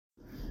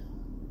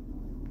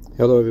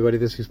Hello everybody,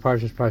 this week's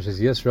Parshas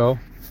Yisro.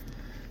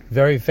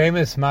 Very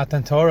famous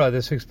Matan Torah,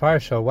 this week's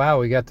Parsha.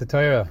 Wow, we got the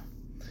Torah.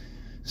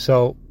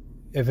 So,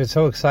 if it's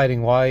so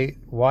exciting, why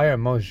are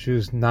most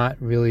Jews not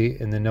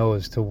really in the know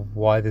as to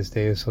why this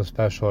day is so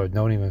special, or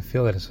don't even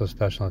feel that it's so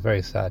special? It's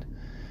very sad.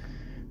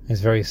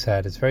 It's very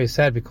sad. It's very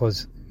sad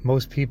because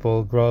most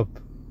people grow up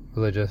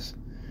religious,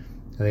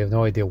 and they have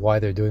no idea why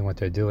they're doing what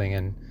they're doing,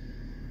 and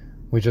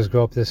we just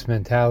grow up this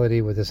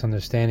mentality with this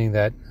understanding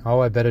that,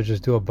 I better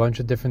just do a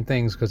bunch of different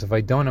things, because if I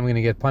don't, I'm going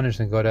to get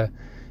punished and go to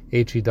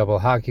HE double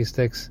hockey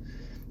sticks,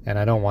 and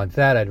I don't want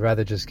that. I'd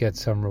rather just get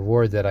some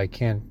reward that I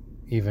can't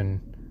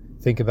even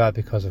think about,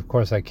 because of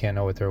course I can't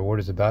know what the reward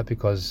is about,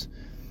 because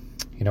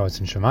it's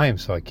in Shemayim,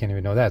 so I can't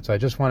even know that. So I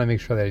just want to make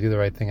sure that I do the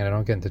right thing and I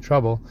don't get into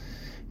trouble,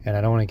 and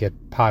I don't want to get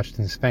potched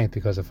and spanked,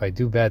 because if I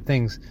do bad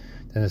things,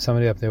 then there's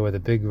somebody up there with a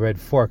big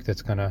red fork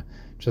that's going to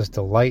just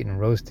delight in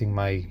roasting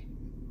my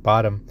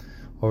bottom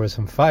over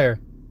some fire.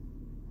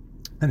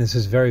 And this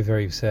is very,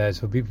 very sad.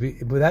 So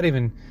without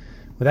even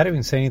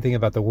saying anything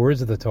about the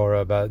words of the Torah,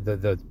 about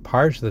the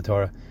Parshas of the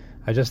Torah,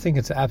 I just think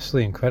it's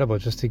absolutely incredible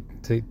just to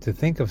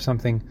think of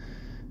something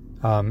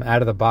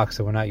out of the box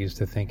that we're not used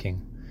to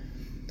thinking.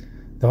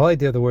 The whole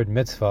idea of the word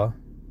mitzvah,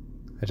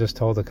 I just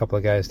told a couple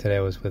of guys today. I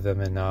was with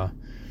them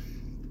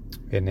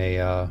in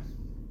a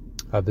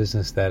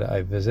business that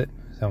I visit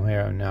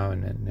somewhere now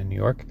in New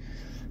York,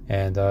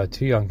 and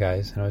two young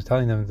guys, and I was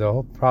telling them the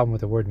whole problem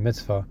with the word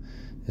mitzvah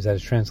is that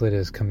it's translated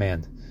as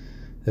command.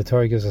 The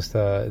Torah gives us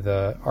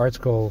the Art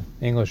Scroll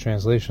English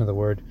translation of the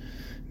word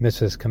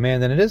mitzvah as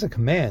command, and it is a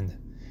command,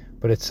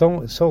 but it's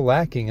so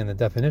lacking in the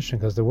definition,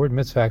 because the word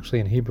mitzvah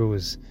actually in Hebrew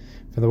is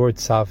from the word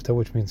savta,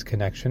 which means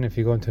connection. If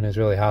you go into an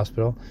Israeli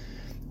hospital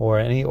or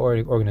any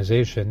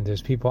organization,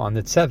 there's people on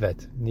the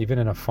tzevet, even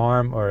in a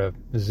farm or a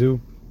zoo.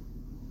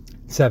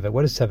 Tzevet.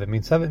 What does tzevet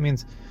mean? Tzevet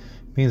means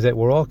that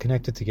we're all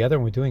connected together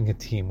and we're doing a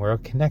team. We're all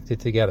connected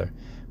together.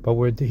 But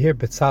we're here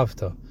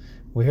b'tzavta.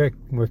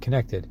 We're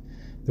connected.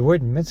 The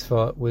word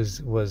mitzvah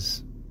was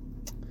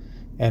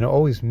and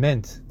always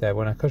meant that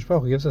when HaKadosh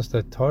Baruch Hu gives us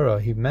the Torah,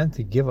 He meant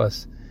to give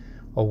us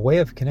a way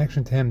of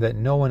connection to Him that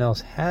no one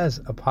else has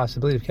a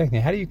possibility of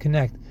connecting. How do you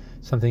connect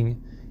something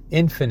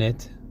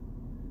infinite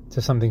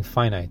to something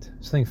finite?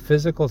 Something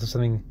physical to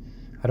something,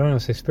 I don't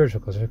want to say spiritual,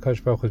 because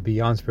HaKadosh Baruch Hu is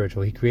beyond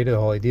spiritual. He created the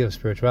whole idea of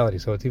spirituality,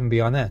 so it's even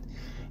beyond that.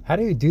 How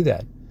do you do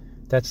that?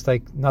 That's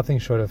like nothing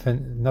short of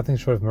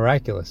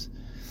miraculous.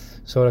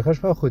 So what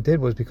HaKadosh Baruch Hu did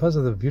was, because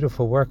of the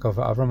beautiful work of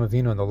Avram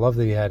Avinu and the love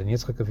that he had, and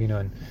Yitzchak Avinu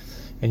and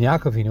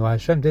Yaakov Avinu, what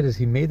Hashem did is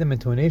He made them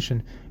into a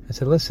nation and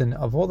said, listen,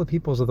 of all the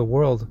peoples of the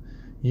world,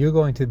 you're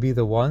going to be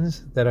the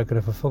ones that are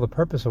going to fulfill the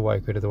purpose of why I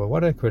created the world.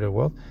 Why did I create the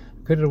world?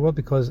 I created the world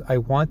because I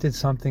wanted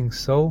something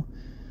so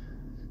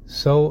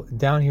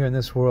down here in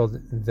this world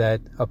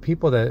that a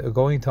people that are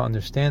going to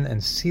understand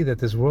and see that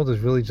this world is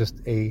really just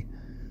a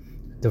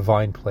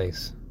divine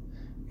place.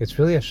 It's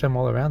really Hashem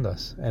all around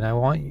us, and I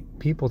want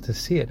people to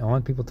see it. I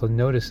want people to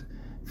notice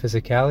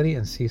physicality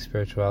and see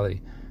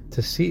spirituality,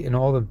 to see in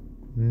all the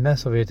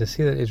mess over here, to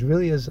see that it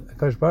really is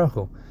HaKadosh Baruch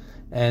Hu,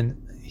 and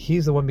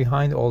He's the one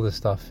behind all this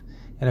stuff.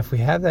 And if we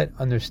have that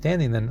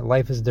understanding, then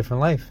life is a different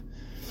life.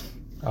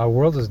 Our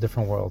world is a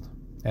different world.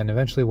 And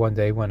eventually one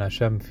day, when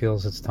Hashem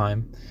feels it's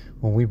time,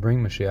 when we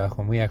bring Mashiach,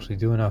 when we actually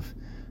do enough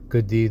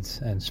good deeds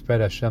and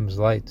spread Hashem's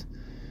light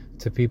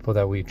to people,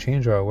 that we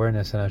change our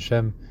awareness, and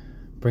Hashem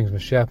brings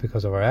Mashiach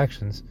because of our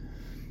actions,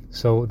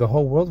 so the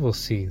whole world will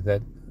see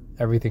that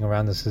everything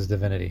around us is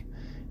divinity.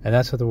 And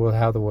that's how the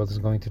world is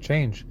going to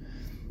change.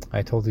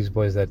 I told these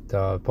boys that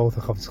both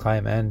the Chafetz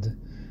Chaim and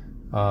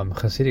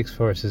Hasidic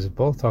sources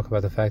both talk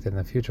about the fact that in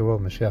the future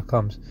world, Mashiach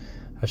comes,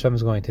 Hashem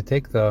is going to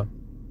take the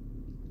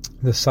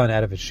sun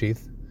out of its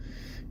sheath,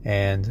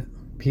 and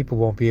people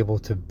won't be able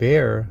to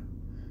bear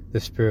the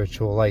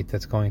spiritual light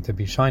that's going to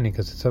be shining,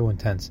 because it's so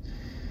intense,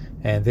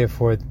 and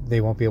therefore they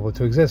won't be able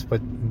to exist.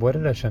 But what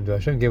did Hashem do?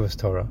 Hashem gave us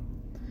Torah,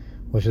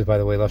 which is, by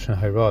the way, Lashon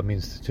Hara,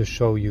 means to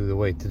show you the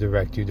way, to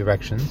direct you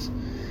directions.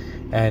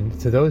 And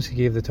to those He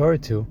gave the Torah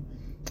to,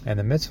 and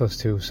the mitzvahs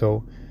to,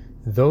 so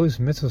those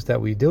mitzvahs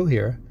that we do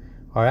here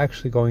are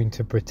actually going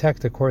to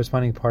protect the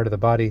corresponding part of the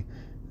body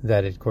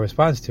that it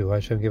corresponds to.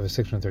 Hashem gave us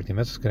 613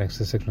 mitzvahs, connects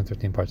to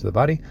 613 parts of the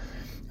body.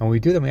 And when we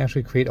do them, we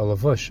actually create a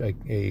lavush,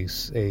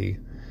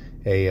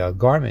 a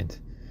garment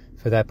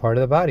for that part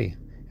of the body.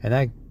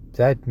 And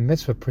that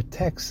mitzvah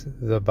protects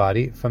the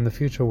body from the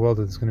future world.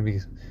 That's going to be,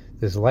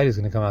 this light is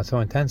going to come out so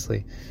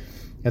intensely.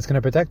 It's going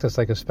to protect us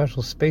like a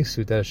special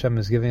spacesuit that Hashem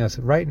is giving us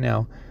right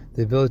now,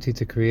 the ability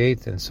to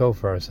create and sow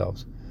for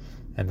ourselves.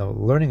 And the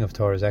learning of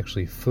Torah is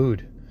actually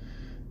food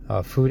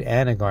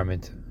and a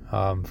garment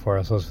for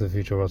ourselves for the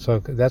future world. So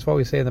that's what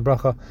we say in the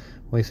bracha.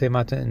 When we say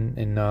Mata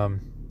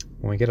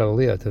when we get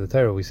Aliyah to the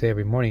Torah, we say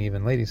every morning,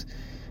 even ladies,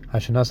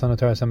 Hashem gave us a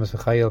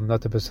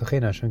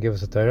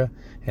Torah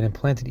and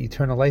implanted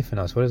eternal life in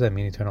us. What does that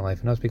mean, eternal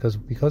life in us? Because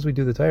we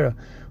do the Torah,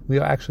 we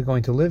are actually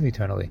going to live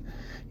eternally.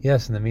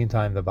 Yes, in the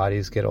meantime, the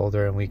bodies get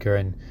older and weaker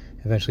and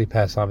eventually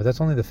pass on, but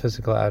that's only the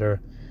physical outer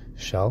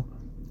shell,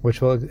 which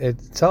will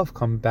itself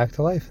come back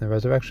to life in the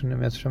resurrection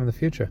and in the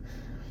future.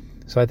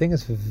 So I think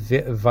it's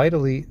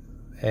vitally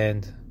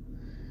and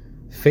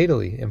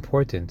fatally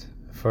important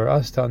for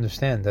us to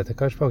understand that the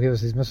Kadosh Baruch Hu gives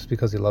us these mitzvahs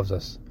because He loves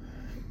us.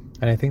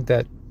 And I think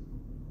that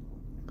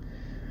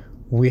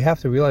we have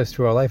to realize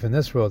through our life in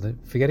this world,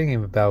 forgetting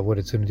about what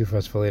it's going to do for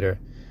us for later,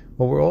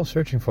 what we're all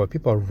searching for.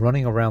 People are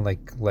running around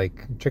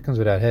like chickens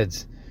without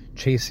heads,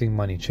 chasing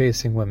money,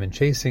 chasing women,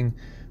 chasing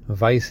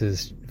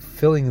vices,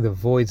 filling the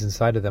voids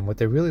inside of them. What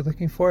they're really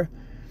looking for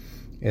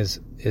is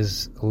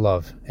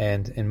love.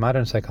 And in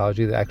modern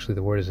psychology, actually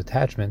the word is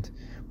attachment,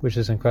 which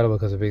is incredible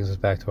because it brings us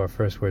back to our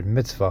first word,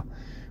 mitzvah,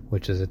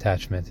 which is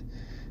attachment.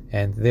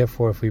 And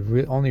therefore, if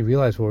we only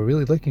realize what we're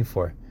really looking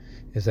for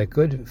is that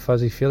good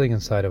fuzzy feeling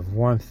inside of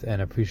warmth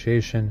and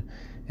appreciation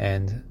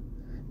and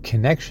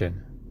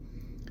connection,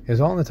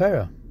 is all in the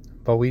Torah.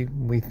 But we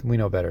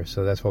know better,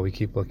 so that's why we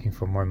keep looking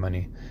for more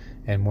money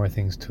and more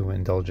things to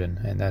indulge in,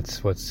 and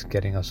that's what's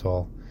getting us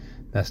all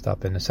messed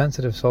up. And the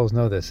sensitive souls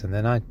know this, and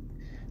they're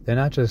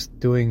not just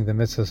doing the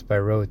mitzvahs by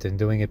rote and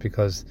doing it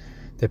because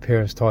their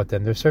parents taught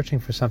them. They're searching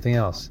for something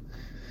else,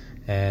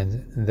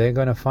 and they're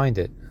going to find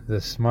it.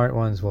 The smart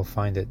ones will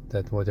find it,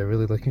 that what they're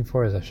really looking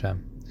for is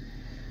Hashem.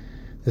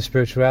 The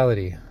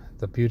spirituality,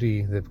 the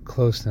beauty, the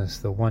closeness,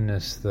 the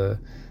oneness, the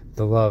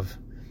love.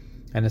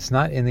 And it's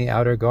not in the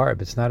outer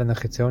garb. It's not in the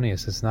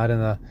chitzonius. It's not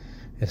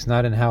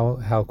in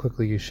how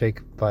quickly you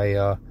shake by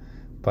Shemon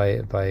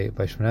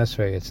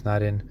Esrei. It's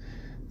not in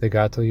the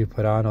gato you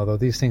put on. Although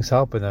these things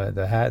help, and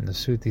the hat and the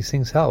suit, these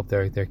things help.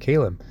 They're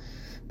kalim,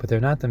 but they're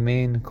not the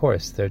main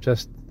course. They're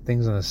just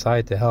things on the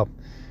side to help.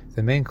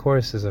 The main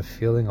course is a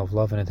feeling of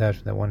love and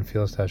attachment that one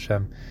feels to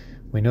Hashem.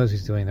 We know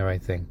He's doing the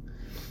right thing.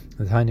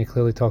 The Tanya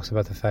clearly talks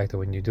about the fact that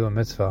when you do a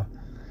mitzvah,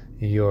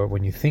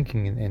 when you're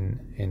thinking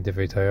in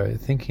Divrei Torah,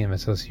 thinking in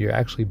mitzvahs, you're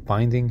actually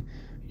binding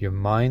your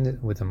mind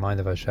with the mind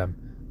of Hashem,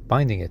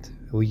 binding it,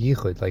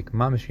 yichud, like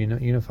mamish,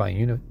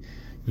 unifying.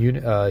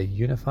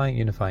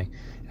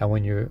 And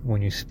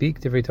when you speak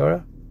Divrei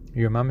Torah,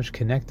 you're mamish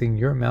connecting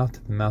your mouth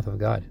to the mouth of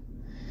God.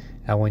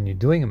 And when you're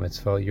doing a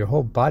mitzvah, your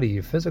whole body,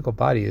 your physical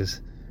body,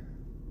 is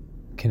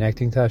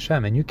connecting to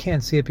Hashem, and you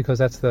can't see it because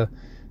that's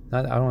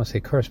I don't want to say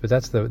curse, but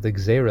that's the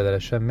gzeira that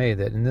Hashem made,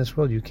 that in this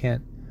world you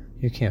can't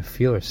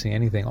feel or see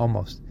anything.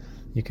 Almost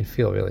you can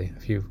feel, really,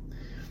 if you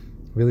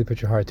really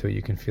put your heart to it,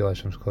 you can feel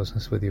Hashem's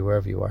closeness with you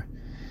wherever you are.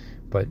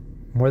 But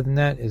more than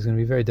that is going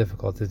to be very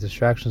difficult. The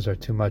distractions are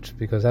too much,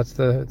 because that's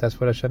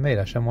what Hashem made.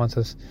 Hashem wants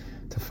us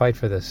to fight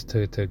for this,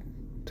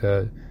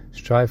 to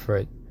strive for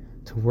it,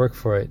 to work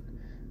for it,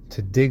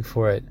 to dig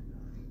for it,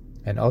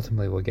 and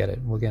ultimately we'll get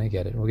it. We're going to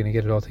get it. We're going to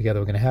get it all together.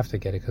 We're going to have to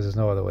get it, because there's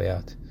no other way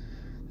out.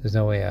 There's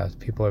no way out.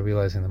 People are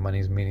realizing the money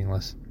is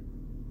meaningless.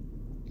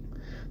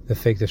 The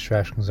fake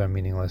distractions are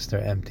meaningless. They're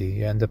empty.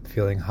 You end up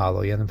feeling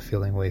hollow. You end up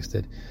feeling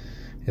wasted.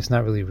 It's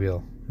not really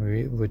real.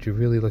 What you're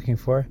really looking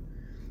for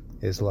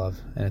is love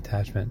and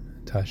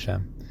attachment to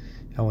Hashem.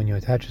 And when you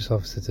attach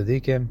yourself to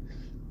tzaddikim,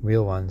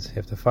 real ones, you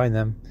have to find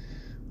them,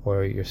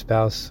 or your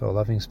spouse, or a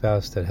loving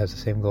spouse that has the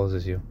same goals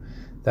as you.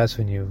 That's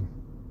when you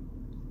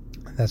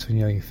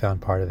know you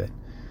found part of it.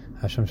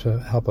 Hashem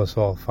should help us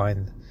all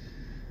find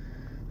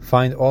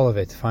all of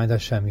it. Find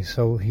Hashem. He's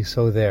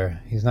so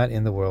there. He's not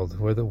in the world.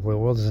 The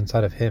world is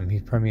inside of Him. He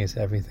permeates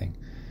everything.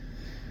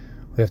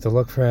 We have to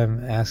look for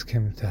Him, ask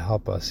Him to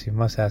help us. You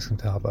must ask Him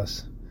to help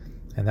us,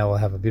 and that will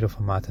have a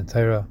beautiful matan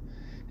Torah.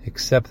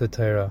 Accept the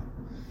Torah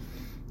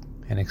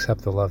and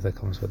accept the love that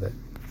comes with it.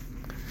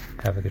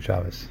 Have a good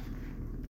Shabbos.